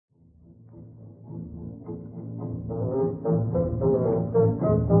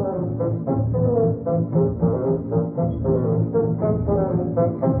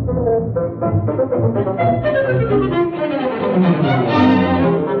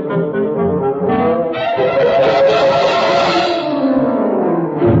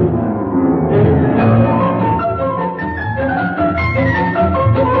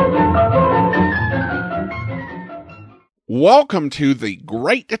Welcome to the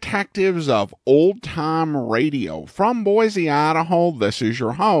Great Detectives of Old Time Radio. From Boise, Idaho, this is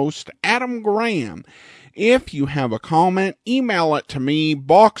your host, Adam Graham. If you have a comment, email it to me,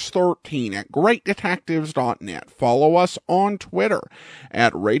 box13 at greatdetectives.net. Follow us on Twitter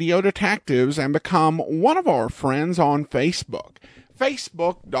at Radio Detectives and become one of our friends on Facebook,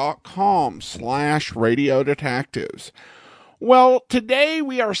 facebook.com/Radio Detectives. Well, today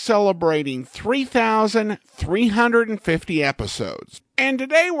we are celebrating 3,350 episodes. And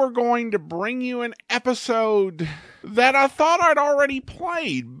today we're going to bring you an episode that I thought I'd already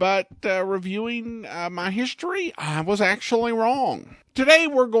played, but reviewing my history, I was actually wrong. Today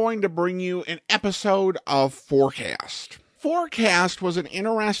we're going to bring you an episode of Forecast. Forecast was an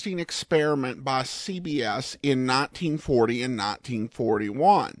interesting experiment by CBS in 1940 and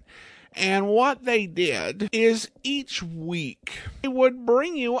 1941. And what they did is each week they would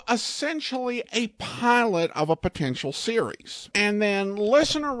bring you essentially a pilot of a potential series. And then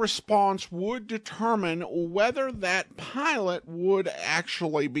listener response would determine whether that pilot would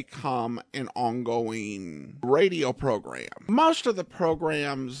actually become an ongoing radio program. Most of the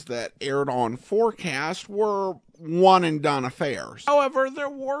programs that aired on Forecast were one-and-done affairs. However, there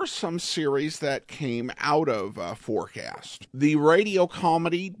were some series that came out of Forecast. The radio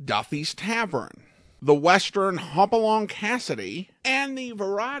comedy Duffy's Tavern, the western Hopalong Cassidy, and the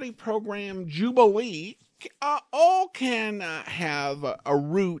variety program Jubilee all can have a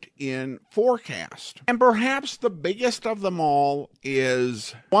root in Forecast. And perhaps the biggest of them all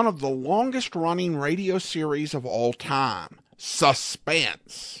is one of the longest-running radio series of all time,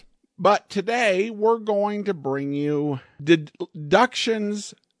 Suspense. But today, we're going to bring you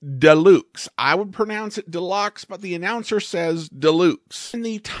Deductions Deluxe. I would pronounce it Deluxe, but the announcer says Deluxe. And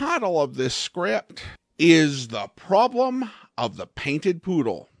the title of this script is The Problem of the Painted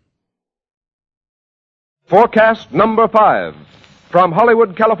Poodle. Forecast number 5. From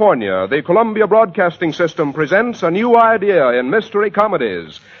Hollywood, California, the Columbia Broadcasting System presents a new idea in mystery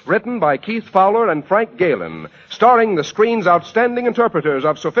comedies, written by Keith Fowler and Frank Galen, starring the screen's outstanding interpreters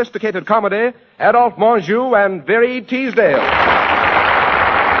of sophisticated comedy, Adolphe Menjou and Very Teasdale.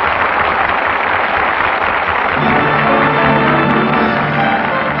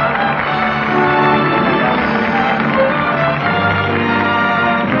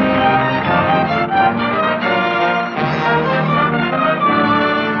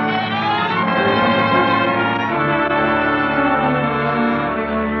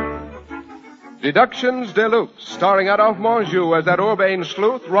 Deductions Deluxe, starring Adolphe Menjou as that urbane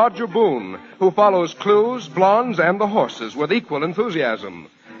sleuth, Roger Boon, who follows clues, blondes, and the horses with equal enthusiasm.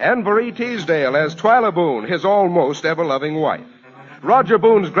 And Marie Teasdale as Twyla Boone, his almost ever-loving wife. Roger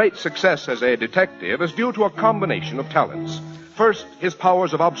Boone's great success as a detective is due to a combination of talents. First, his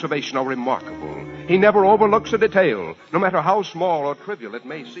powers of observation are remarkable. He never overlooks a detail, no matter how small or trivial it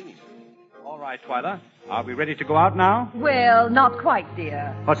may seem. All right, Twyla. Are we ready to go out now? Well, not quite,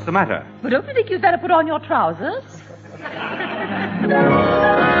 dear. What's the matter? But don't you think you'd better put on your trousers?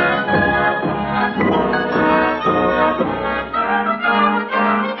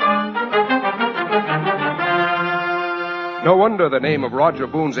 No wonder the name of Roger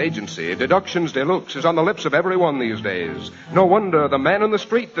Boone's agency, Deductions Deluxe, is on the lips of everyone these days. No wonder the man in the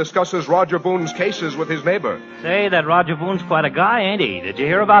street discusses Roger Boone's cases with his neighbor. Say, that Roger Boone's quite a guy, ain't he? Did you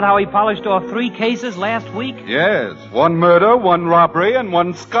hear about how he polished off 3 cases last week? Yes, 1 murder, 1 robbery, and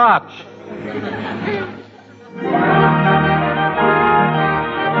 1 scotch.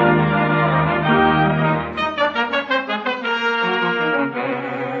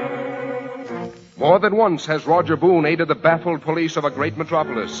 More than once has Roger Boone aided the baffled police of a great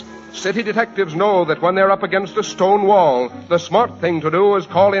metropolis. City detectives know that when they're up against a stone wall, the smart thing to do is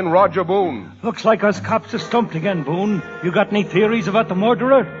call in Roger Boone. Looks like us cops are stumped again, Boone. You got any theories about the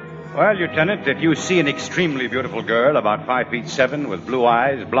murderer? Well, Lieutenant, if you see an extremely beautiful girl about 5'7" with blue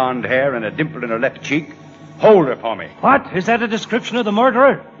eyes, blonde hair, and a dimple in her left cheek, hold her for me. What? Is that a description of the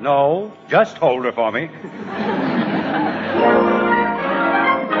murderer? No, just hold her for me.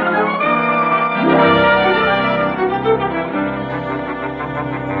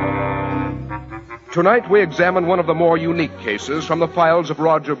 Tonight we examine one of the more unique cases from the files of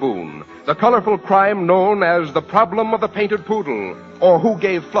Roger Boone, the colorful crime known as the problem of the painted poodle, or who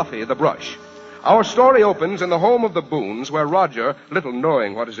gave Fluffy the brush. Our story opens in the home of the Boones, where Roger, little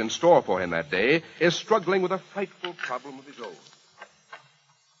knowing what is in store for him that day, is struggling with a frightful problem of his own.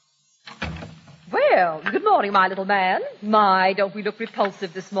 Well, good morning, my little man. My, don't we look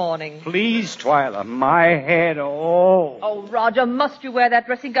repulsive this morning? Please, Twyla, my head, oh. Oh, Roger, must you wear that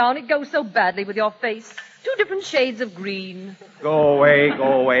dressing gown? It goes so badly with your face. 2 different shades of green. Go away,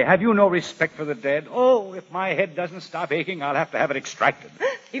 go away. Have you no respect for the dead? Oh, if my head doesn't stop aching, I'll have to have it extracted.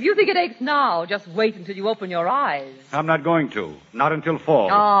 If you think it aches now, just wait until you open your eyes. I'm not going to. Not until fall.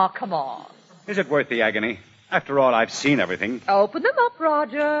 Oh, come on. Is it worth the agony? After all, I've seen everything. Open them up,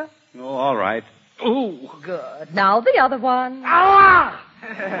 Roger. Oh, all right. Ooh. Good. Now the other one. Ah!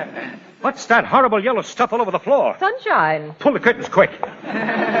 What's that horrible yellow stuff all over the floor? Sunshine. Pull the curtains quick.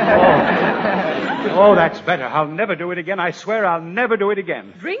 Oh, that's better. I'll never do it again. I swear I'll never do it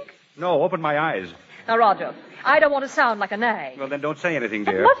again. Drink? No, open my eyes. Now, Roger, I don't want to sound like a nag. Well, then don't say anything,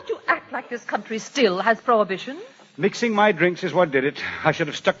 But dear. must you act like this country still has prohibition? Mixing my drinks is what did it. I should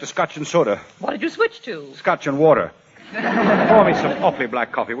have stuck to scotch and soda. What did you switch to? Scotch and water. Pour me some awfully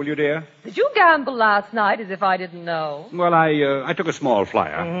black coffee, will you, dear? Did you gamble last night as if I didn't know? Well, I took a small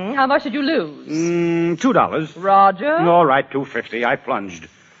flyer. How much did you lose? $2. Roger? All right, $2.50. I plunged.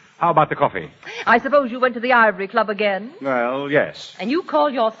 How about the coffee? I suppose you went to the Ivory Club again? Well, yes. And you call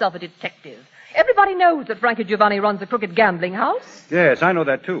yourself a detective. Everybody knows that Frankie Giovanni runs a crooked gambling house. Yes, I know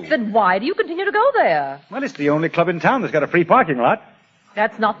that, too. Then why do you continue to go there? Well, it's the only club in town that's got a free parking lot.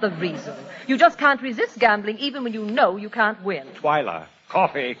 That's not the reason. You just can't resist gambling even when you know you can't win. Twyla.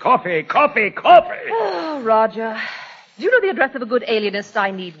 Coffee, coffee, coffee, coffee. Oh, Roger. Do you know the address of a good alienist?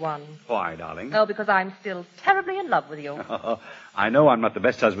 I need one. Why, darling? Oh, because I'm still terribly in love with you. I know I'm not the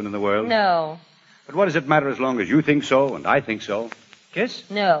best husband in the world. No. But what does it matter as long as you think so and I think so? Kiss?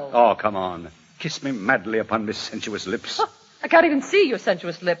 No. Oh, come on. Kiss me madly upon my sensuous lips. I can't even see your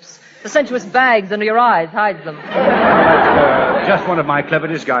sensuous lips. The sensuous bags under your eyes hides them. Just one of my clever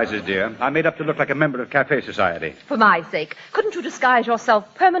disguises, dear. I made up to look like a member of Cafe Society. For my sake, couldn't you disguise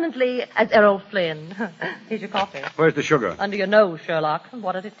yourself permanently as Errol Flynn? Here's your coffee. Where's the sugar? Under your nose, Sherlock.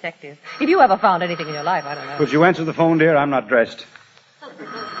 What a detective. If you ever found anything in your life, I don't know. Could you answer the phone, dear? I'm not dressed.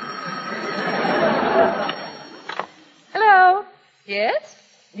 Hello? Yes?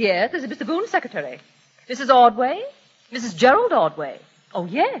 Yes, this is Mr. Boone's secretary. Mrs. Ordway? Mrs. Gerald Ordway? Oh,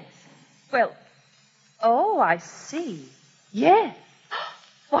 yes. Well, oh, I see. Yes.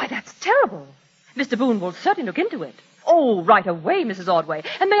 Why, that's terrible. Mr. Boone will certainly look into it. Oh, right away, Mrs. Ordway.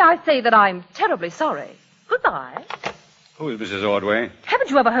 And may I say that I'm terribly sorry. Goodbye. Who is Mrs. Ordway? Haven't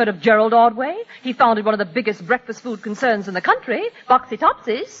you ever heard of Gerald Ordway? He founded one of the biggest breakfast food concerns in the country, Boxy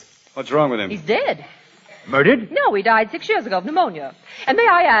Topsies. What's wrong with him? He's dead. Murdered? No, he died 6 years ago of pneumonia. And may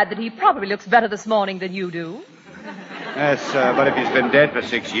I add that he probably looks better this morning than you do? Yes, but if he's been dead for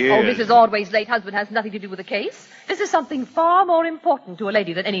 6 years... Oh, Mrs. Ordway's late husband has nothing to do with the case. This is something far more important to a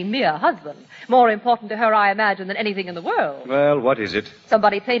lady than any mere husband. More important to her, I imagine, than anything in the world. Well, what is it?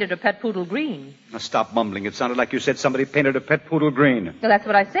 Somebody painted her pet poodle green. Now, stop mumbling. It sounded like you said somebody painted a pet poodle green. Well, that's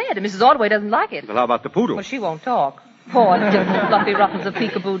what I said, and Mrs. Ordway doesn't like it. Well, how about the poodle? Well, she won't talk. Poor dimpled fluffy ruffles of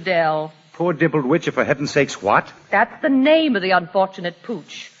Peekaboo Dell. Poor dimpled witch, for heaven's sakes, what? That's the name of the unfortunate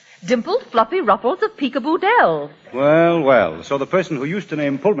pooch. Dimpled fluffy ruffles of Peekaboo Dell. Well, well. So the person who used to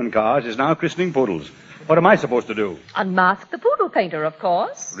name Pullman cars is now christening poodles. What am I supposed to do? Unmask the poodle painter, of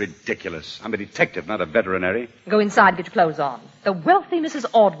course. Ridiculous. I'm a detective, not a veterinary. Go inside and get your clothes on. The wealthy Mrs.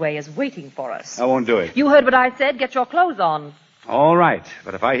 Ordway is waiting for us. I won't do it. You heard what I said. Get your clothes on. All right.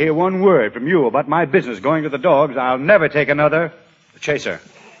 But if I hear one word from you about my business going to the dogs, I'll never take another chaser.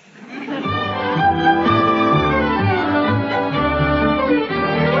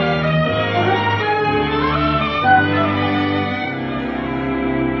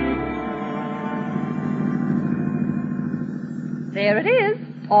 There it is.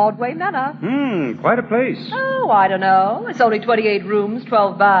 Ordway Manor. Quite a place. Oh, I don't know. It's only 28 rooms,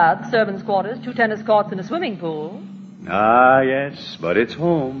 12 baths, servants' quarters, 2 tennis courts, and a swimming pool. Ah, yes, but it's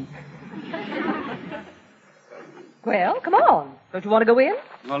home. Well, come on. Don't you want to go in?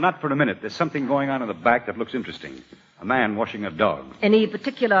 Well, not for a minute. There's something going on in the back that looks interesting. A man washing a dog. Any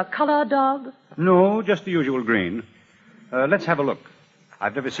particular color dog? No, just the usual green. Let's have a look.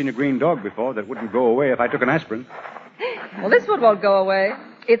 I've never seen a green dog before that wouldn't go away if I took an aspirin. Well, this one won't go away.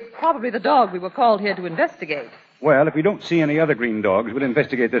 It's probably the dog we were called here to investigate. Well, if we don't see any other green dogs, we'll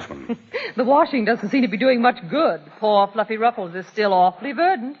investigate this one. The washing doesn't seem to be doing much good. Poor Fluffy Ruffles is still awfully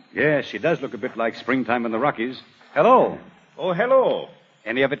verdant. Yes, she does look a bit like springtime in the Rockies. Hello. Oh, hello.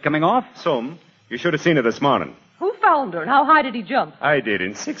 Any of it coming off? Some. You should have seen her this morning. Who found her and how high did he jump? I did,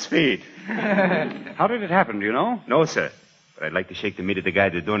 in 6 feet. How did it happen, do you know? No, sir. But I'd like to shake the meat of the guy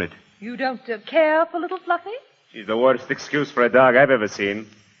that done it. You don't care for little Fluffy? She's the worst excuse for a dog I've ever seen.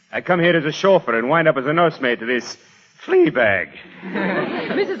 I come here as a chauffeur and wind up as a nursemaid to this flea bag.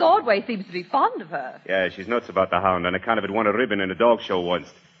 Mrs. Ordway seems to be fond of her. Yeah, she's nuts about the hound on account of it won a ribbon in a dog show once.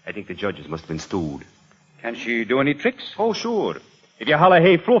 I think the judges must have been stewed. Can she do any tricks? Oh, sure. If you holler,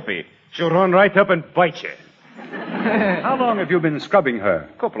 hey, Fluffy, She'll run right up and bite you. How long have you been scrubbing her?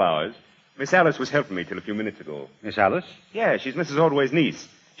 Couple hours. Miss Alice was helping me till a few minutes ago. Miss Alice? Yeah, she's Mrs. Ordway's niece.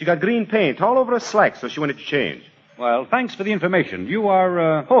 She got green paint all over her slacks, so she wanted to change. Well, thanks for the information. You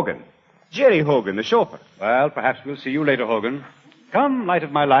are, Hogan. Jerry Hogan, the chauffeur. Well, perhaps we'll see you later, Hogan. Come, light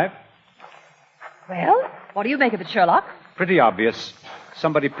of my life. Well, what do you make of it, Sherlock? Pretty obvious.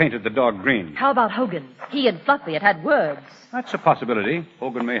 Somebody painted the dog green. How about Hogan? He and Fluffy had words. That's a possibility.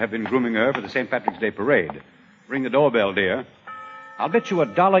 Hogan may have been grooming her for the St. Patrick's Day parade. Ring the doorbell, dear. I'll bet you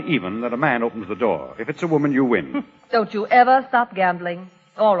 $1 even that a man opens the door. If it's a woman, you win. Don't you ever stop gambling.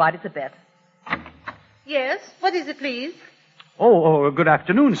 All right, it's a bet. Yes, what is it, please? Oh, good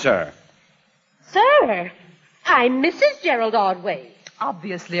afternoon, sir. Sir, I'm Mrs. Gerald Ordway.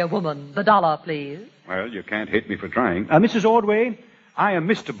 Obviously a woman. The dollar, please. Well, you can't hate me for trying. Mrs. Ordway, I am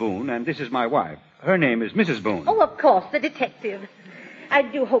Mr. Boone, and this is my wife. Her name is Mrs. Boone. Oh, of course, the detective. I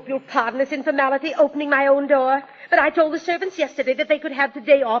do hope you'll pardon this informality, opening my own door. But I told the servants yesterday that they could have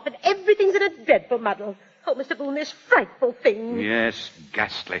today off, and everything's in a dreadful muddle. Oh, Mr. Boone, this frightful thing. Yes,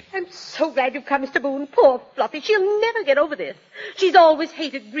 ghastly. I'm so glad you've come, Mr. Boone. Poor Fluffy. She'll never get over this. She's always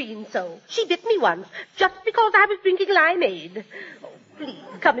hated green so. She bit me once, just because I was drinking limeade. Oh, please,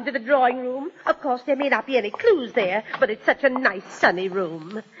 come into the drawing room. Of course, there may not be any clues there, but it's such a nice, sunny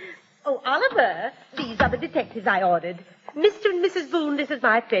room. Oh, Oliver, these are the detectives I ordered. Mr. and Mrs. Boone, this is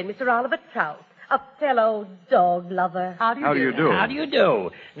my friend, Mr. Oliver Trout, a fellow dog lover. How do you do? How do you do?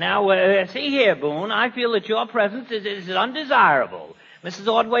 Now, see here, Boone. I feel that your presence is undesirable.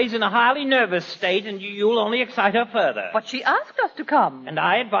 Mrs. Ordway's in a highly nervous state, and you'll only excite her further. But she asked us to come. And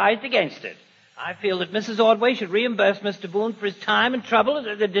I advised against it. I feel that Mrs. Ordway should reimburse Mr. Boone for his time and trouble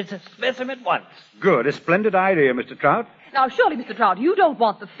and dismiss him at once. Good. A splendid idea, Mr. Trout. Now, surely, Mr. Trout, you don't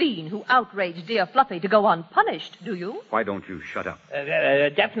want the fiend who outraged dear Fluffy to go unpunished, do you? Why don't you shut up?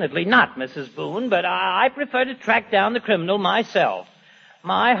 Definitely not, Mrs. Boone, but I prefer to track down the criminal myself.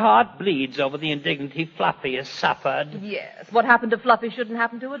 My heart bleeds over the indignity Fluffy has suffered. Yes, what happened to Fluffy shouldn't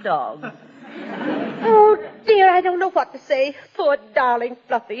happen to a dog. Oh, dear, I don't know what to say. Poor darling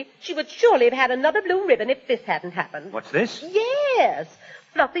Fluffy. She would surely have had another blue ribbon if this hadn't happened. What's this? Yes.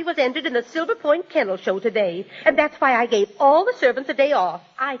 Fluffy was entered in the Silver Point Kennel Show today, and that's why I gave all the servants a day off.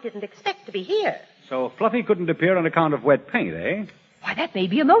 I didn't expect to be here. So Fluffy couldn't appear on account of wet paint, eh? Why, that may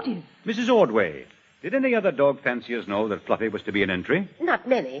be a motive. Mrs. Ordway, did any other dog fanciers know that Fluffy was to be an entry? Not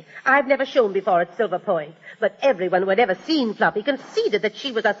many. I've never shown before at Silver Point, but everyone who had ever seen Fluffy conceded that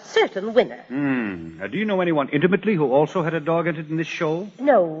she was a certain winner. Do you know anyone intimately who also had a dog entered in this show?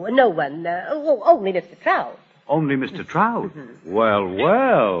 No one. Only Mr. Trout. Only Mr. Trout? Well.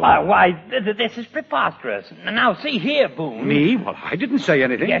 Why, this is preposterous. Now, see here, Boone. Me? Well, I didn't say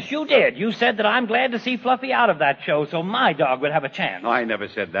anything. Yes, you did. You said that I'm glad to see Fluffy out of that show so my dog would have a chance. I never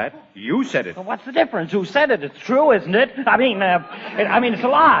said that. You said it. Well, what's the difference? Who said it? It's true, isn't it? I mean, it's a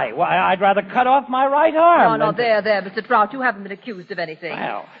lie. Why, I'd rather cut off my right arm. No, there, Mr. Trout. You haven't been accused of anything.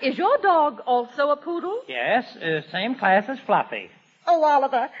 Well. Is your dog also a poodle? Yes, same class as Fluffy. Oh,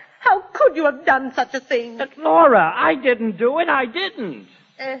 Oliver, how could you have done such a thing? But, Laura, I didn't do it. I didn't.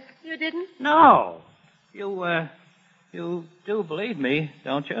 You didn't? No. You do believe me,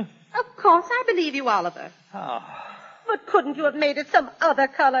 don't you? Of course I believe you, Oliver. Oh. But couldn't you have made it some other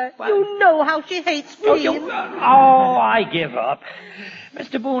color? What? You know how she hates green. I give up.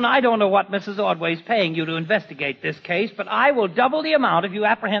 Mr. Boone, I don't know what Mrs. Ordway's paying you to investigate this case, but I will double the amount if you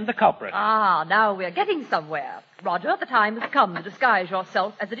apprehend the culprit. Ah, now we're getting somewhere. Roger, the time has come to disguise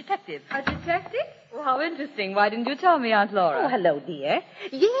yourself as a detective. A detective? Well, how interesting. Why didn't you tell me, Aunt Laura? Oh, hello, dear.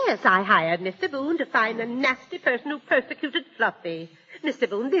 Yes, I hired Mr. Boone to find the nasty person who persecuted Fluffy. Mr.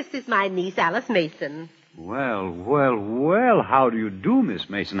 Boone, this is my niece, Alice Mason. Well, how do you do, Miss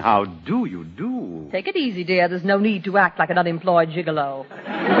Mason? How do you do? Take it easy, dear. There's no need to act like an unemployed gigolo.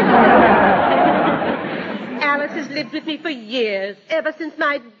 Alice has lived with me for years, ever since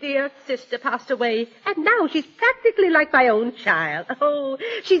my dear sister passed away. And now she's practically like my own child. Oh,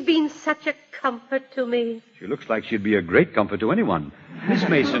 she's been such a comfort to me. She looks like she'd be a great comfort to anyone. Miss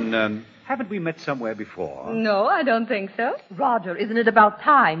Mason, haven't we met somewhere before? No, I don't think so. Roger, isn't it about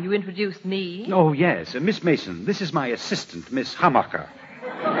time you introduced me? Oh, yes. Miss Mason, this is my assistant, Miss Hammacher.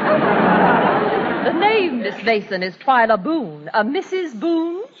 The name, Miss Mason, is Twyla Boone. A Mrs.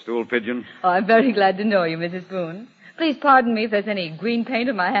 Boone? Stool pigeon. Oh, I'm very glad to know you, Mrs. Boone. Please pardon me if there's any green paint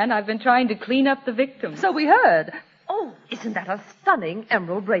in my hand. I've been trying to clean up the victim. So we heard. Oh, isn't that a stunning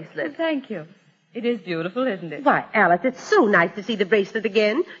emerald bracelet? Thank you. It is beautiful, isn't it? Why, Alice, it's so nice to see the bracelet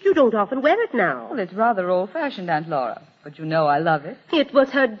again. You don't often wear it now. Well, it's rather old-fashioned, Aunt Laura. But you know I love it. It was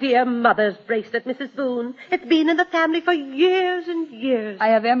her dear mother's bracelet, Mrs. Boone. It's been in the family for years and years. I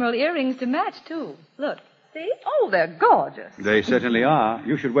have emerald earrings to match, too. Look. See? Oh, they're gorgeous. They certainly are.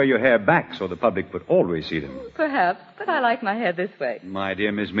 You should wear your hair back so the public would always see them. Perhaps, but I like my hair this way. My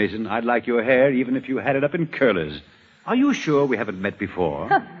dear Miss Mason, I'd like your hair even if you had it up in curlers. Are you sure we haven't met before?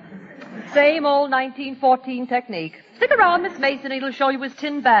 Same old 1914 technique. Stick around, Miss Mason. It'll show you his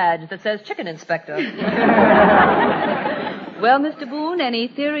tin badge that says Chicken Inspector. Well, Mr. Boone, any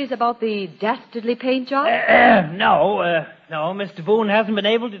theories about the dastardly paint job? No, Mr. Boone hasn't been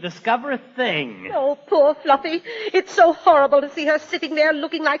able to discover a thing. Oh, poor Fluffy. It's so horrible to see her sitting there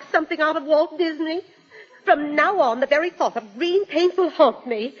looking like something out of Walt Disney. From now on, the very thought of green paint will haunt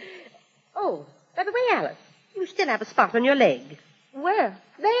me. Oh, by the way, Alice, you still have a spot on your leg. Where?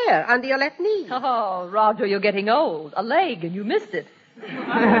 There, under your left knee. Oh, Roger, you're getting old. A leg, and you missed it.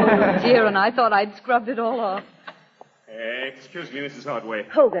 Oh, dear, and I thought I'd scrubbed it all off. Excuse me, Mrs. Ordway.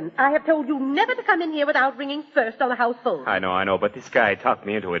 Hogan, I have told you never to come in here without ringing first on the house phone. I know, but this guy talked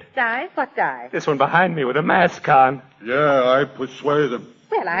me into it. Guy? What guy? This one behind me with a mask on. Yeah, I persuaded him.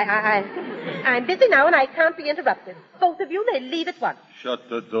 Well, I'm busy now, and I can't be interrupted. Both of you may leave at once. Shut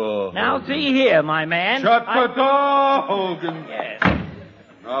the door. Now, Hogan. see here, my man. Shut the door, Hogan. Yes.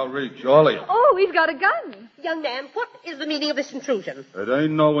 Now, reach, Ollie. Oh, he's got a gun. Young man, what is the meaning of this intrusion? It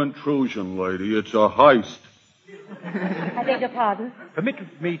ain't no intrusion, lady. It's a heist. I beg your pardon?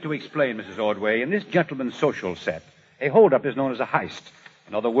 Permit me to explain, Mrs. Ordway. In this gentleman's social set, a holdup is known as a heist.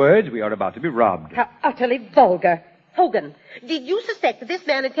 In other words, we are about to be robbed. How utterly vulgar. Hogan, did you suspect that this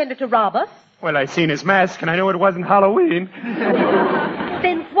man intended to rob us? Well, I seen his mask, and I knew it wasn't Halloween.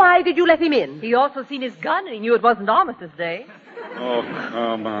 Then why did you let him in? He also seen his gun, and he knew it wasn't Armistice Day. Oh,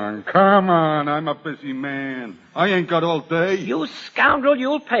 come on. I'm a busy man. I ain't got all day. You scoundrel,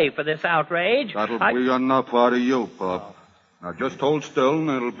 you'll pay for this outrage. That'll be enough out of you, Pop. Now, just hold still, and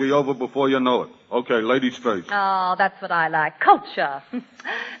it'll be over before you know it. Okay, ladies first. Oh, that's what I like. Culture.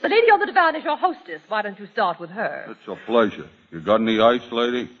 The lady on the divan is your hostess. Why don't you start with her? It's a pleasure. You got any ice,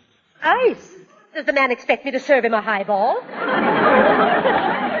 lady? Ice? Does the man expect me to serve him a highball?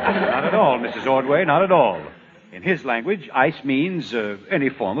 Not at all, Mrs. Ordway, not at all. In his language, ice means any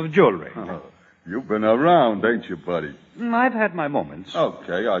form of jewelry. Oh, you've been around, ain't you, buddy? I've had my moments.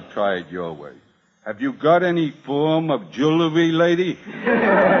 Okay, I'll try it your way. Have you got any form of jewelry, lady?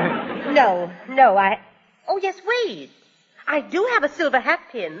 No, Oh, yes, wait. I do have a silver hat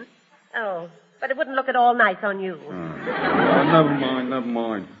pin. Oh, but it wouldn't look at all nice on you. Never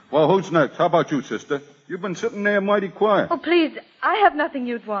mind. Well, who's next? How about you, sister? You've been sitting there mighty quiet. Oh, please, I have nothing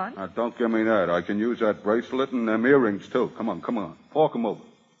you'd want. Now, don't give me that. I can use that bracelet and them earrings, too. Come on. Fork 'em over.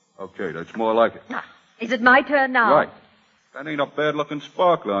 Okay, that's more like it. Is it my turn now? Right. That ain't a bad-looking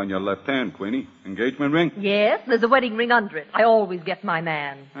sparkler on your left hand, Queenie. Engagement ring? Yes, there's a wedding ring under it. I always get my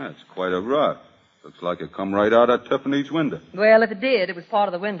man. That's quite a rush. Looks like it come right out of Tiffany's window. Well, if it did, it was part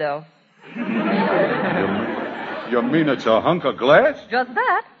of the window. You mean it's a hunk of glass? Just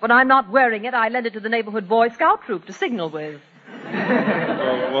that. When I'm not wearing it, I lend it to the neighborhood Boy Scout troop to signal with.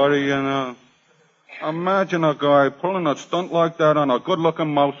 Well, what do you know? Imagine a guy pulling a stunt like that on a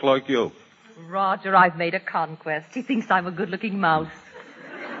good-looking mouse like you. Roger, I've made a conquest. He thinks I'm a good-looking mouse.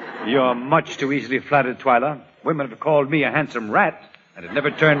 You're much too easily flattered, Twyla. Women have called me a handsome rat, and it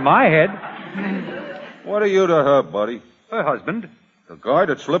never turned my head. What are you to her, buddy? Her husband. The guy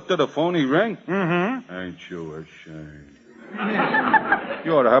that slipped her the phony ring? Mm-hmm. Ain't you ashamed?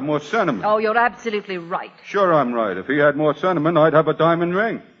 You ought to have more sentiment. Oh, you're absolutely right. Sure I'm right. If he had more sentiment, I'd have a diamond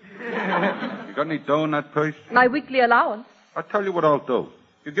ring. You got any dough in that purse? My weekly allowance. I'll tell you what I'll do.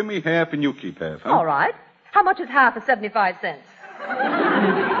 You give me half and you keep half, huh? All right. How much is half of 75 cents?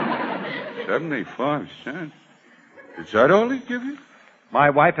 75 cents? Is that all he give you? My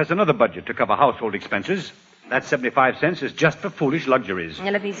wife has another budget to cover household expenses. That 75 cents is just for foolish luxuries. Now,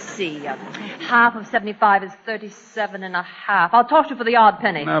 let me see. Half of 75 is 37 and a half. I'll toss you for the odd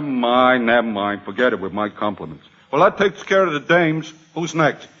penny. Never mind. Forget it with my compliments. Well, that takes care of the dames. Who's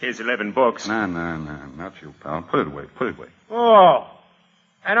next? Here's 11 books. Nah. Not you, pal. Put it away. Oh,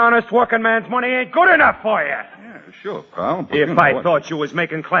 an honest working man's money ain't good enough for you. Yeah, sure, pal. But If I thought you was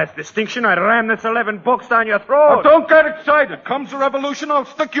making class distinction, I'd ram this 11 books down your throat. Oh, don't get excited. Comes the revolution, I'll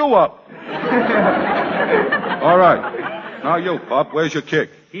stick you up. All right. Now you, Pop. Where's your kick?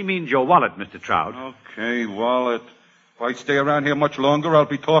 He means your wallet, Mr. Trout. Okay, wallet. If I stay around here much longer, I'll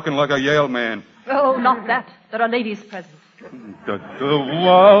be talking like a Yale man. Oh, not that. There are ladies present. The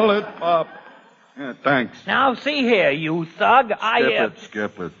wallet, Pop. Yeah, thanks. Now, see here, you thug.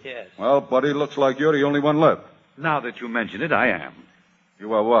 Skip it. Yes. Well, buddy, looks like you're the only one left. Now that you mention it, I am.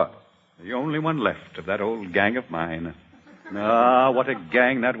 You are what? The only one left of that old gang of mine. Ah, what a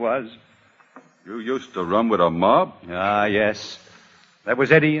gang that was. You used to run with a mob? Ah, yes. There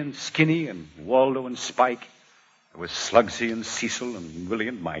was Eddie and Skinny and Waldo and Spike. There was Slugsy and Cecil and Willie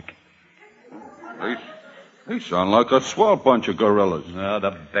and Mike. They sound like a swell bunch of gorillas. Ah,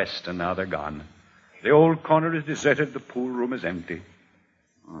 the best, and now they're gone. The old corner is deserted. The pool room is empty.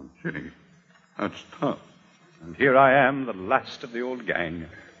 Oh, gee. That's tough. And here I am, the last of the old gang.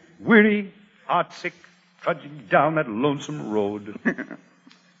 Weary, heartsick, trudging down that lonesome road.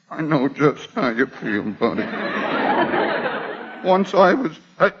 I know just how you feel, buddy. Once I was...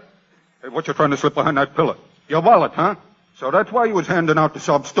 Hey, what you trying to slip behind that pillar? Your wallet, huh? So that's why you was handing out the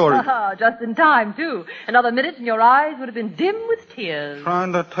sob stories. Just in time, too. Another minute and your eyes would have been dim with tears.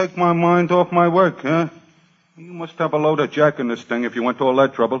 Trying to take my mind off my work, huh? You must have a load of jack in this thing if you went to all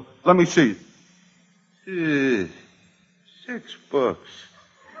that trouble. Let me see. $6.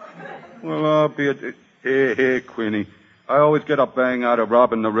 Well, I'll be a... Here, Queenie. I always get a bang out of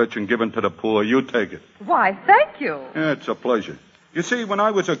robbing the rich and giving to the poor. You take it. Why, thank you. Yeah, it's a pleasure. You see, when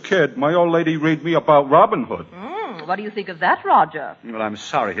I was a kid, my old lady read me about Robin Hood. What do you think of that, Roger? Well, I'm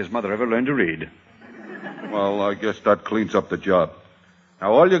sorry his mother ever learned to read. Well, I guess that cleans up the job.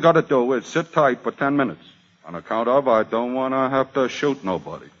 Now, all you got to do is sit tight for 10 minutes. On account of I don't want to have to shoot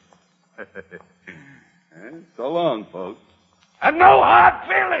nobody. So long, folks. And no hard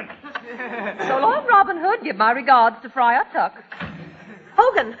feelings. So long, Robin Hood. Give my regards to Friar Tuck.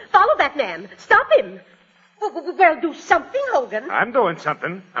 Hogan, follow that man. Stop him. Well, do something, Hogan. I'm doing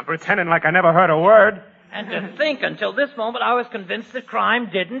something. I'm pretending like I never heard a word. And to think, until this moment, I was convinced that crime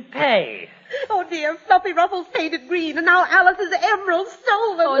didn't pay. Oh, dear. Fluffy Ruffles painted green, and now Alice's emerald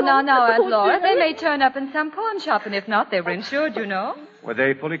stolen. Oh, now, Aunt Laura. They may turn up in some pawn shop, and if not, they were insured, you know. Were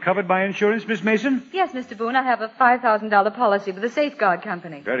they fully covered by insurance, Miss Mason? Yes, Mr. Boone. I have a $5,000 policy with the Safeguard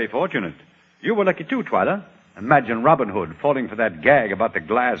Company. Very fortunate. You were lucky, too, Twyla. Imagine Robin Hood falling for that gag about the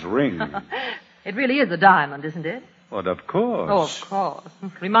glass ring. It really is a diamond, isn't it? Well, of course. Oh, of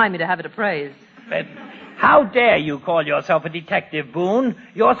course. Remind me to have it appraised. But how dare you call yourself a detective, Boone?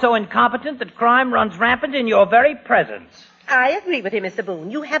 You're so incompetent that crime runs rampant in your very presence. I agree with you, Mr.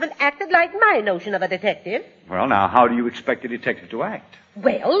 Boone. You haven't acted like my notion of a detective. Well, now, how do you expect a detective to act?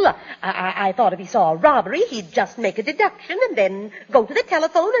 Well, I thought if he saw a robbery, he'd just make a deduction and then go to the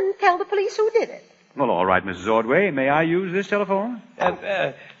telephone and tell the police who did it. Well, all right, Mrs. Ordway. May I use this telephone?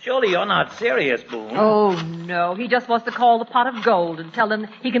 Surely you're not serious, Boone. Oh, no. He just wants to call the pot of gold and tell them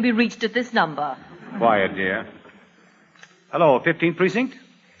he can be reached at this number. Quiet, dear. Hello, 15th Precinct?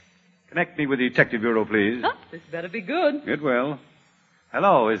 Connect me with the Detective Bureau, please. Huh, this better be good. It will.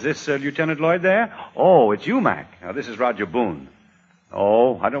 Hello, is this Lieutenant Lloyd there? Oh, it's you, Mac. Now, this is Roger Boone.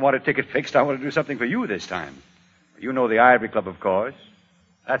 Oh, I don't want a ticket fixed. I want to do something for you this time. You know the Ivory Club, of course.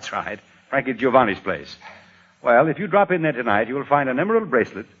 That's right. Frankie Giovanni's place. Well, if you drop in there tonight, you'll find an emerald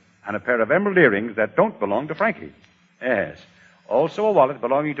bracelet and a pair of emerald earrings that don't belong to Frankie. Yes. Also a wallet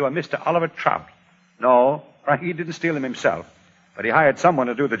belonging to a Mr. Oliver Trout. No, Frankie didn't steal them himself, but he hired someone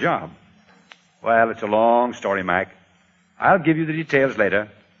to do the job. Well, it's a long story, Mac. I'll give you the details later.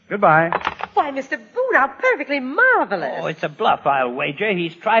 Goodbye. Why, Mr. Boone, how perfectly marvelous. Oh, it's a bluff, I'll wager.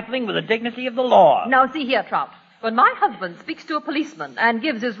 He's trifling with the dignity of the law. Now, see here, Trout. When my husband speaks to a policeman and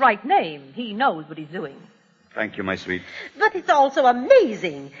gives his right name, he knows what he's doing. Thank you, my sweet. But it's also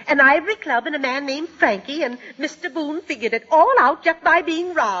amazing. An Ivory Club and a man named Frankie, and Mr. Boone figured it all out just by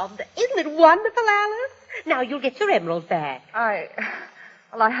being robbed. Isn't it wonderful, Alice? Now you'll get your emerald back. I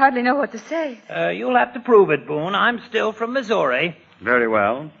hardly know what to say. You'll have to prove it, Boone. I'm still from Missouri. Very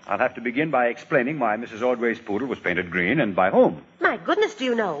well. I'll have to begin by explaining why Mrs. Ordway's poodle was painted green and by whom. My goodness, do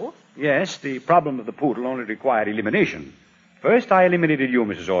you know? Yes, the problem of the poodle only required elimination. First, I eliminated you,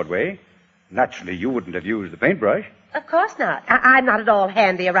 Mrs. Ordway. Naturally, you wouldn't have used the paintbrush. Of course not. I'm not at all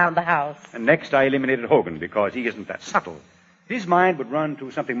handy around the house. And next, I eliminated Hogan because he isn't that subtle. His mind would run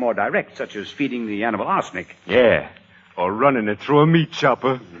to something more direct, such as feeding the animal arsenic. Yeah, or running it through a meat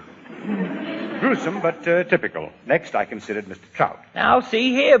chopper. Gruesome, but typical. Next, I considered Mr. Trout. Now,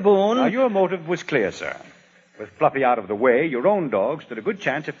 see here, Boone. Now, your motive was clear, sir. With Fluffy out of the way, your own dog stood a good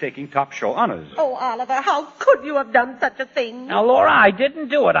chance of taking top show honors. Oh, Oliver, how could you have done such a thing? Now, Laura, I didn't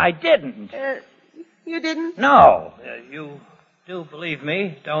do it. I didn't. You didn't? No. You do believe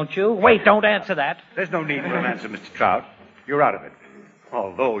me, don't you? Wait, don't answer that. There's no need for an answer, Mr. Trout. You're out of it.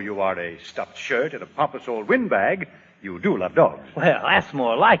 Although you are a stuffed shirt and a pompous old windbag, you do love dogs. Well, that's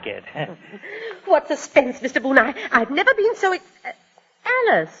more like it. What suspense, Mr. Boone. I've never been so...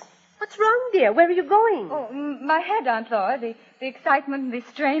 Alice, What's wrong, dear? Where are you going? Oh, my head, Aunt Laura. The excitement and the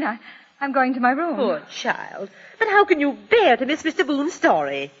strain. I'm going to my room. Poor child. But how can you bear to miss Mr. Boon's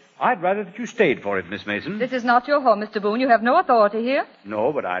story? I'd rather that you stayed for it, Miss Mason. This is not your home, Mr. Boone. You have no authority here.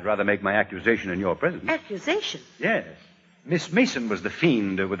 No, but I'd rather make my accusation in your presence. Accusation? Yes. Miss Mason was the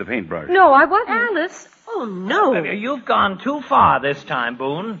fiend with the paintbrush. No, I wasn't. Alice? Oh, no. You've gone too far this time,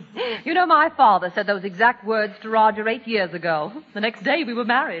 Boone. You know, my father said those exact words to Roger 8 years ago. The next day we were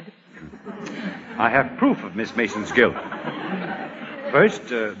married. I have proof of Miss Mason's guilt. First,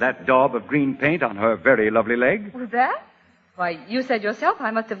 that daub of green paint on her very lovely leg. Was that? Why, you said yourself I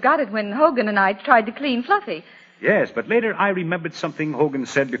must have got it when Hogan and I tried to clean Fluffy. Yes, but later I remembered something Hogan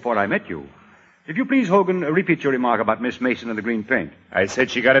said before I met you. If you please, Hogan, repeat your remark about Miss Mason and the green paint. I said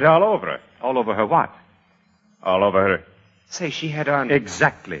she got it all over her. All over her what? All over her. Say, she had on...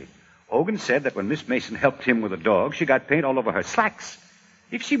 Exactly. Hogan said that when Miss Mason helped him with the dog, she got paint all over her slacks.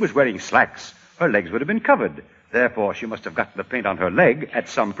 If she was wearing slacks, her legs would have been covered. Therefore, she must have gotten the paint on her leg at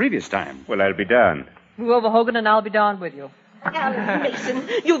some previous time. Well, I'll be darned. Move over, Hogan, and I'll be darned with you. Alice Mason,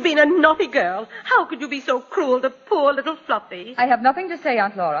 you've been a naughty girl. How could you be so cruel to poor little Fluffy? I have nothing to say,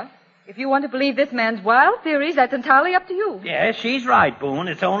 Aunt Laura. If you want to believe this man's wild theories, that's entirely up to you. Yes, she's right, Boone.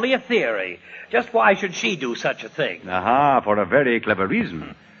 It's only a theory. Just why should she do such a thing? Aha, for a very clever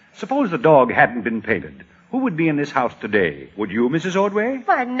reason. Suppose the dog hadn't been painted. Who would be in this house today? Would you, Mrs. Ordway?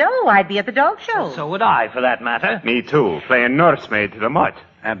 Why, no, I'd be at the dog show. So would I, for that matter. Me too, playing nursemaid to the mutt.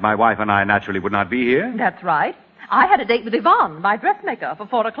 And my wife and I naturally would not be here. That's right. I had a date with Yvonne, my dressmaker, for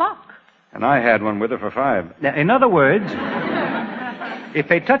 4 o'clock. And I had one with her for 5. Now, in other words,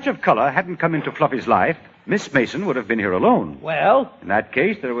 if a touch of color hadn't come into Fluffy's life, Miss Mason would have been here alone. Well? In that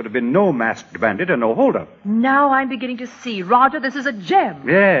case, there would have been no masked bandit and no holdup. Now I'm beginning to see. Roger, this is a gem.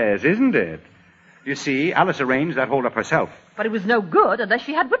 Yes, isn't it? You see, Alice arranged that holdup herself. But it was no good unless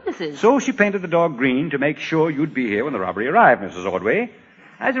she had witnesses. So she painted the dog green to make sure you'd be here when the robbery arrived, Mrs. Ordway.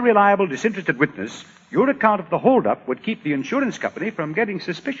 As a reliable, disinterested witness, your account of the holdup would keep the insurance company from getting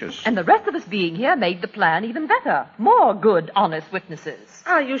suspicious. And the rest of us being here made the plan even better. More good, honest witnesses.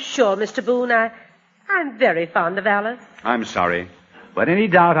 Are you sure, Mr. Boone? I'm very fond of Alice. I'm sorry, but any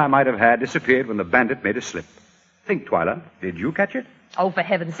doubt I might have had disappeared when the bandit made a slip. Think, Twyla, did you catch it? Oh, for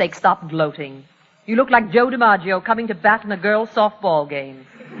heaven's sake, stop gloating. You look like Joe DiMaggio coming to bat in a girls' softball game.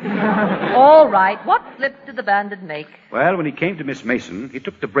 All right, what slip did the bandit make? Well, when he came to Miss Mason, he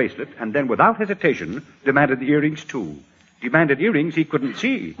took the bracelet and then, without hesitation, demanded the earrings, too. Demanded earrings he couldn't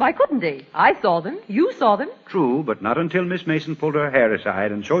see. Why couldn't he? I saw them. You saw them. True, but not until Miss Mason pulled her hair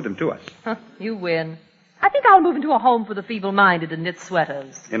aside and showed them to us. You win. I think I'll move into a home for the feeble-minded and knit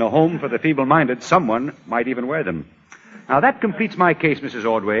sweaters. In a home for the feeble-minded, someone might even wear them. Now, that completes my case, Mrs.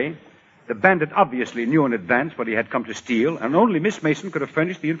 Ordway. The bandit obviously knew in advance what he had come to steal, and only Miss Mason could have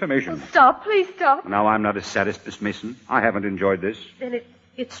furnished the information. Stop, please stop. Now, I'm not a sadist, Miss Mason. I haven't enjoyed this. Then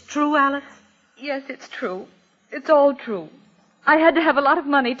it's true, Alice? Yes, it's true. It's all true. I had to have a lot of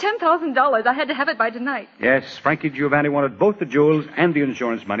money, $10,000. I had to have it by tonight. Yes, Frankie Giovanni wanted both the jewels and the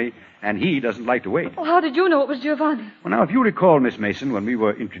insurance money, and he doesn't like to wait. Oh, how did you know it was Giovanni? Well, now, if you recall, Miss Mason, when we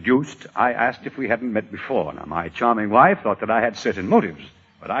were introduced, I asked if we hadn't met before. Now, my charming wife thought that I had certain motives,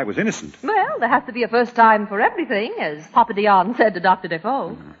 but I was innocent. Well, there has to be a first time for everything, as Papa Dion said to Dr.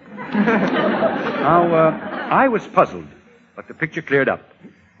 Defoe. Now, I was puzzled, but the picture cleared up.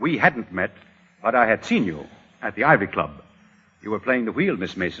 We hadn't met, but I had seen you at the Ivory Club. You were playing the wheel,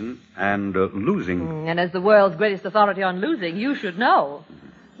 Miss Mason, and losing. And as the world's greatest authority on losing, you should know.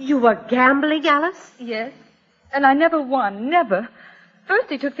 You were gambling, Alice? Yes. And I never won, never. First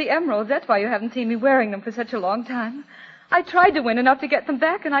he took the emeralds. That's why you haven't seen me wearing them for such a long time. I tried to win enough to get them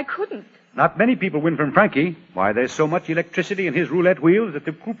back, and I couldn't. Not many people win from Frankie. Why, there's so much electricity in his roulette wheels that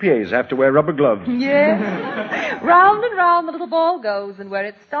the croupiers have to wear rubber gloves. Yes. Round and round the little ball goes, and where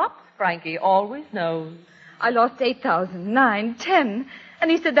it stops, Frankie always knows. I lost 8,000, 9, 10,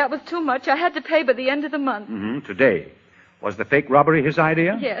 and he said that was too much. I had to pay by the end of the month. Today. Was the fake robbery his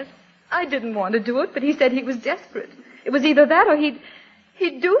idea? Yes. I didn't want to do it, but he said he was desperate. It was either that or he'd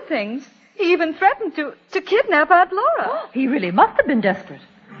do things. He even threatened to kidnap Aunt Laura. He really must have been desperate.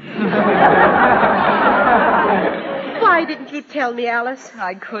 Why didn't you tell me, Alice?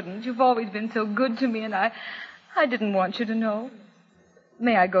 I couldn't. You've always been so good to me, and I didn't want you to know.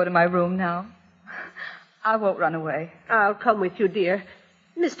 May I go to my room now? I won't run away. I'll come with you, dear.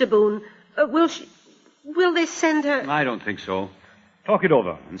 Mr. Boone, will they send her? I don't think so. Talk it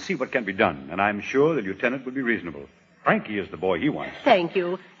over and see what can be done, and I'm sure the lieutenant will be reasonable. Frankie is the boy he wants. Thank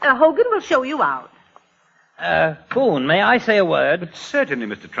you. Hogan will show you out. Boone, may I say a word? But certainly,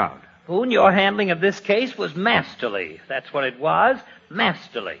 Mr. Trout. Boone, your handling of this case was masterly. That's what it was,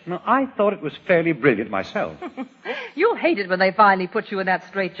 masterly. No, I thought it was fairly brilliant myself. You'll hate it when they finally put you in that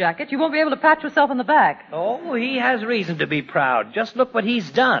straitjacket. You won't be able to pat yourself on the back. Oh, he has reason to be proud. Just look what he's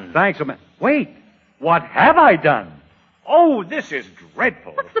done. Thanks, man. Wait, what have I done? Oh, this is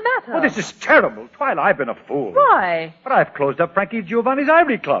dreadful. What's the matter? Oh, this is terrible. Twilight, I've been a fool. Why? But I've closed up Frankie Giovanni's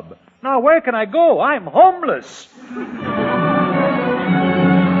Ivory Club. Now, where can I go? I'm homeless.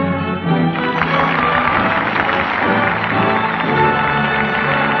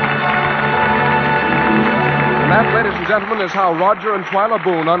 That, ladies and gentlemen, is how Roger and Twyla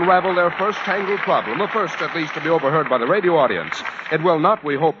Boone unravel their first tangled problem, the first, at least, to be overheard by the radio audience. It will not,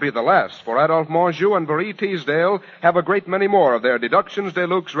 we hope, be the last, for Adolphe Monjou and Marie Teasdale have a great many more of their Deductions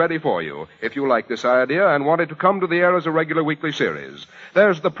Deluxe ready for you, if you like this idea and want it to come to the air as a regular weekly series.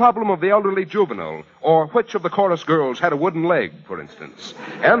 There's the problem of the elderly juvenile, or which of the chorus girls had a wooden leg, for instance,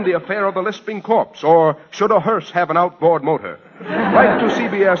 and the affair of the lisping corpse, or should a hearse have an outboard motor. Write to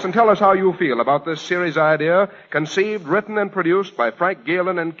CBS and tell us how you feel about this series idea, conceived, written, and produced by Frank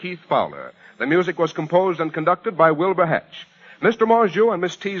Galen and Keith Fowler. The music was composed and conducted by Wilbur Hatch. Mr. Monjou and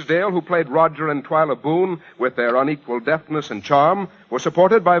Miss Teasdale, who played Roger and Twyla Boone with their unequal deftness and charm, were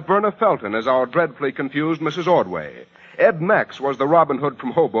supported by Verna Felton as our dreadfully confused Mrs. Ordway. Ed Max was the Robin Hood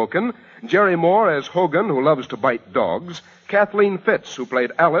from Hoboken, Jerry Moore as Hogan, who loves to bite dogs, Kathleen Fitz, who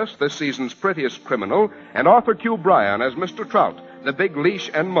played Alice, this season's prettiest criminal, and Arthur Q. Bryan as Mr. Trout, the big leash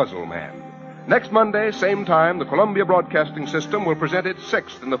and muzzle man. Next Monday, same time, the Columbia Broadcasting System will present its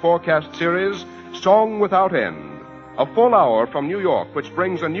sixth in the forecast series, Song Without End. A full hour from New York, which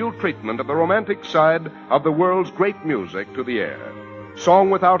brings a new treatment of the romantic side of the world's great music to the air. Song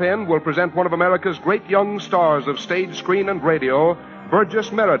Without End will present one of America's great young stars of stage, screen, and radio,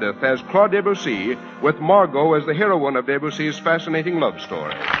 Burgess Meredith as Claude Debussy, with Margot as the heroine of Debussy's fascinating love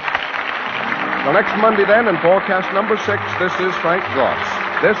story. Till next Monday, then, in forecast number 6, this is Frank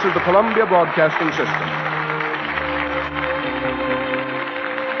Goss. This is the Columbia Broadcasting System.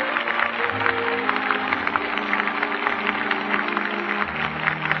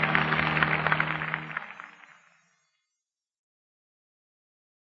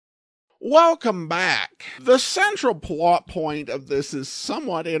 Welcome back. The central plot point of this is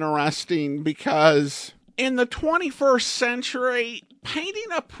somewhat interesting because in the 21st century, painting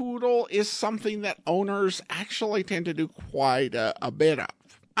a poodle is something that owners actually tend to do quite a bit of.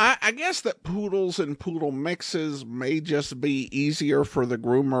 I guess that poodles and poodle mixes may just be easier for the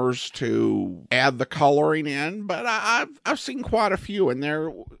groomers to add the coloring in, but I've seen quite a few, and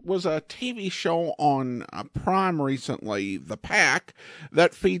there was a TV show on Prime recently, The Pack,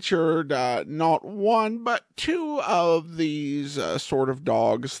 that featured not one but two of these sort of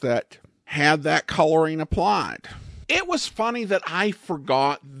dogs that had that coloring applied. It was funny that I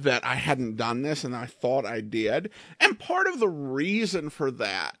forgot that I hadn't done this, and I thought I did. And part of the reason for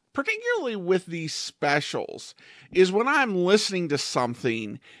that, particularly with these specials, is when I'm listening to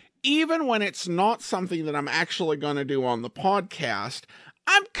something, even when it's not something that I'm actually going to do on the podcast,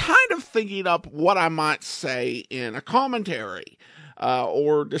 I'm kind of thinking up what I might say in a commentary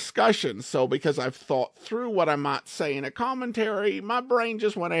or discussion. So because I've thought through what I might say in a commentary, my brain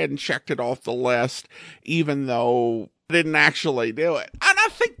just went ahead and checked it off the list, even though I didn't actually do it. And I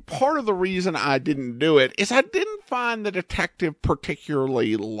think part of the reason I didn't do it is I didn't find the detective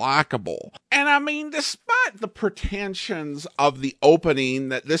particularly likable. And I mean, despite the pretensions of the opening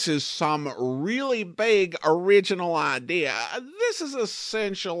that this is some really big original idea, this is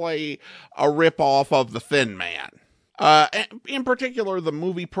essentially a ripoff of The Thin Man. In particular, the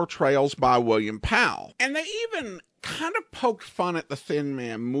movie portrayals by William Powell. And they even kind of poked fun at the Thin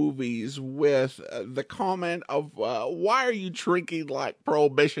Man movies with the comment of, why are you drinking like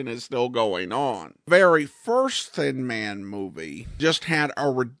Prohibition is still going on? Very first Thin Man movie just had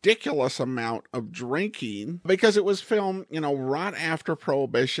a ridiculous amount of drinking because it was filmed, right after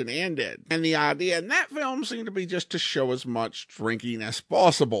Prohibition ended. And the idea in that film seemed to be just to show as much drinking as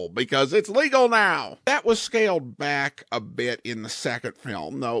possible because it's legal now. That was scaled back a bit in the second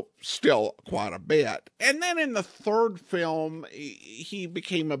film, though still quite a bit. And then in the third film,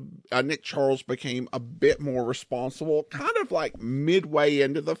 Nick Charles became a bit more responsible, kind of like midway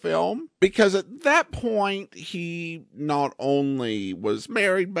into the film, because at that point, he not only was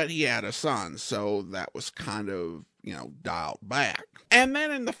married, but he had a son, so that was kind of, dialed back. And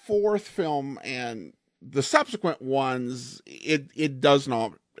then in the fourth film and the subsequent ones, it does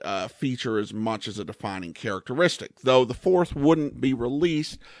not feature as much as a defining characteristic, though the fourth wouldn't be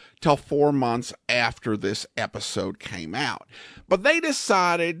released till 4 months after this episode came out. But they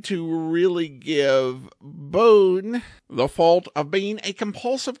decided to really give Boon the fault of being a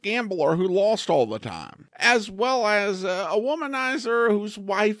compulsive gambler who lost all the time, as well as a womanizer whose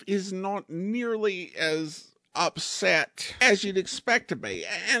wife is not nearly as upset as you'd expect to be.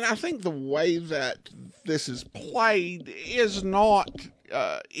 And I think the way that this is played is not,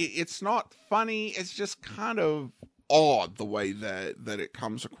 it's not funny, it's just kind of odd the way that it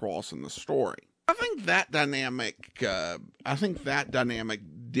comes across in the story. I think that dynamic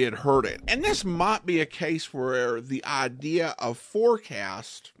did hurt it. And this might be a case where the idea of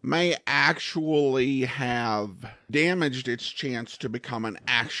forecast may actually have damaged its chance to become an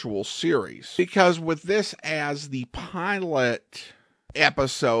actual series. Because with this as the pilot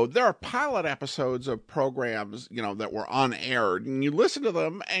episode, there are pilot episodes of programs, that were unaired, and you listen to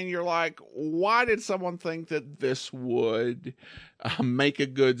them and you're like, why did someone think that this would make a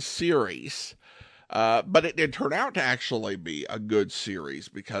good series? But it did turn out to actually be a good series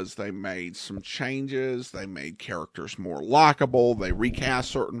because they made some changes, they made characters more likable, they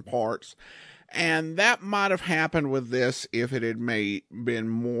recast certain parts, and that might have happened with this if it had been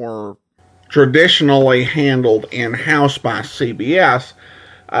more traditionally handled in-house by CBS.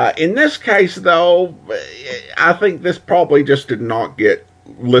 In this case, though, I think this probably just did not get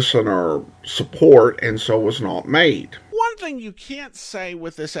listener support and so was not made. One thing you can't say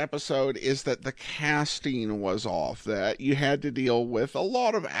with this episode is that the casting was off, that you had to deal with a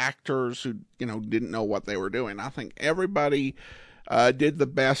lot of actors who, didn't know what they were doing. I think everybody did the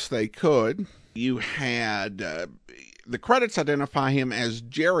best they could. You had the credits identify him as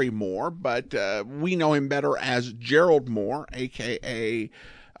Jerry Moore, but we know him better as Gerald Moore, a.k.a.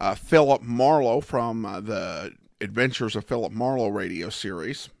 Philip Marlowe from the Adventures of Philip Marlowe radio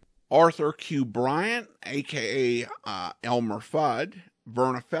series. Arthur Q. Bryant, a.k.a. Elmer Fudd.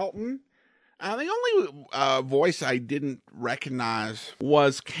 Verna Felton. The only voice I didn't recognize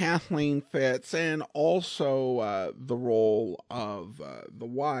was Kathleen Fitz, and also the role of the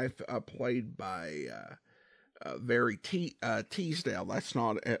wife played by Very Teasdale. That's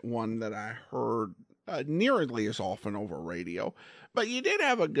not one that I heard nearly as often over radio. But you did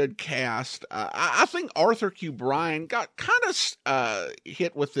have a good cast. I think Arthur Q. Bryan got kind of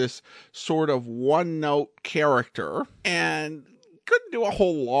hit with this sort of one-note character and couldn't do a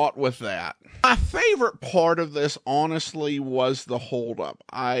whole lot with that. My favorite part of this, honestly, was the hold-up.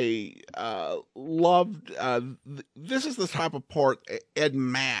 I loved, this is the type of part Ed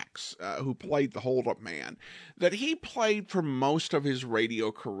Max, who played the hold-up man, that he played for most of his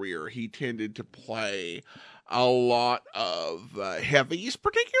radio career. He tended to play a lot of heavies,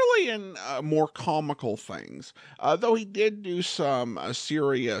 particularly in more comical things, though he did do some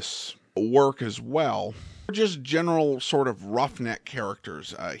serious work as well. Just general sort of roughneck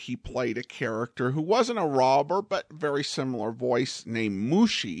characters. He played a character who wasn't a robber, but very similar voice, named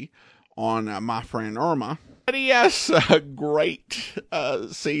Mushi on My Friend Irma. But he has great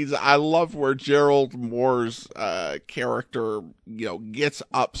scenes. I love where Gerald Moore's character, gets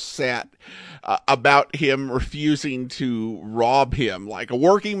upset about him refusing to rob him. Like, a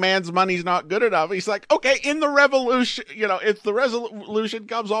working man's money's not good enough. He's like, okay, in the revolution, if the resolution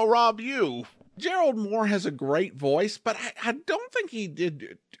comes, I'll rob you. Gerald Moore has a great voice, but I don't think he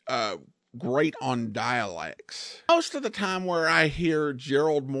did great on dialects. Most of the time where I hear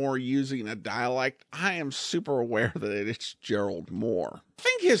Gerald Moore using a dialect, I am super aware that it's Gerald Moore. I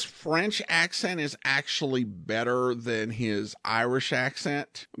think his French accent is actually better than his Irish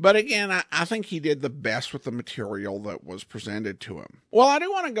accent. But again, I think he did the best with the material that was presented to him. Well, I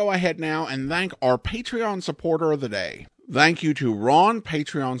do want to go ahead now and thank our Patreon supporter of the day. Thank you to Ron,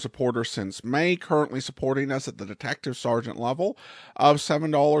 Patreon supporter since May, currently supporting us at the Detective Sergeant level of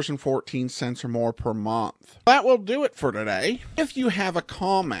 $7.14 or more per month. That will do it for today. If you have a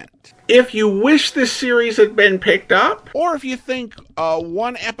comment, if you wish this series had been picked up, or if you think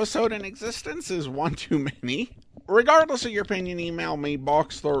one episode in existence is one too many, regardless of your opinion, email me,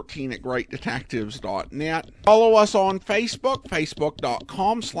 box13@greatdetectives.net. Follow us on Facebook,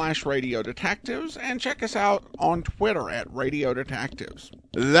 facebook.com/Radio Detectives, and check us out on Twitter at Radio Detectives.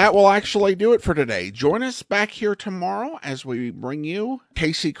 That will actually do it for today. Join us back here tomorrow as we bring you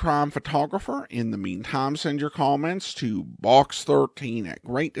Casey Crime Photographer. In the meantime, send your comments to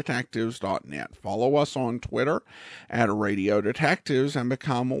box13@greatdetectives.net. Follow us on Twitter at Radio Detectives and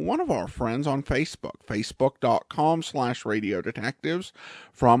become one of our friends on Facebook, facebook.com/Radio Detectives.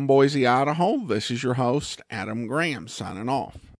 From Boise, Idaho, this is your host, Adam Graham, signing off.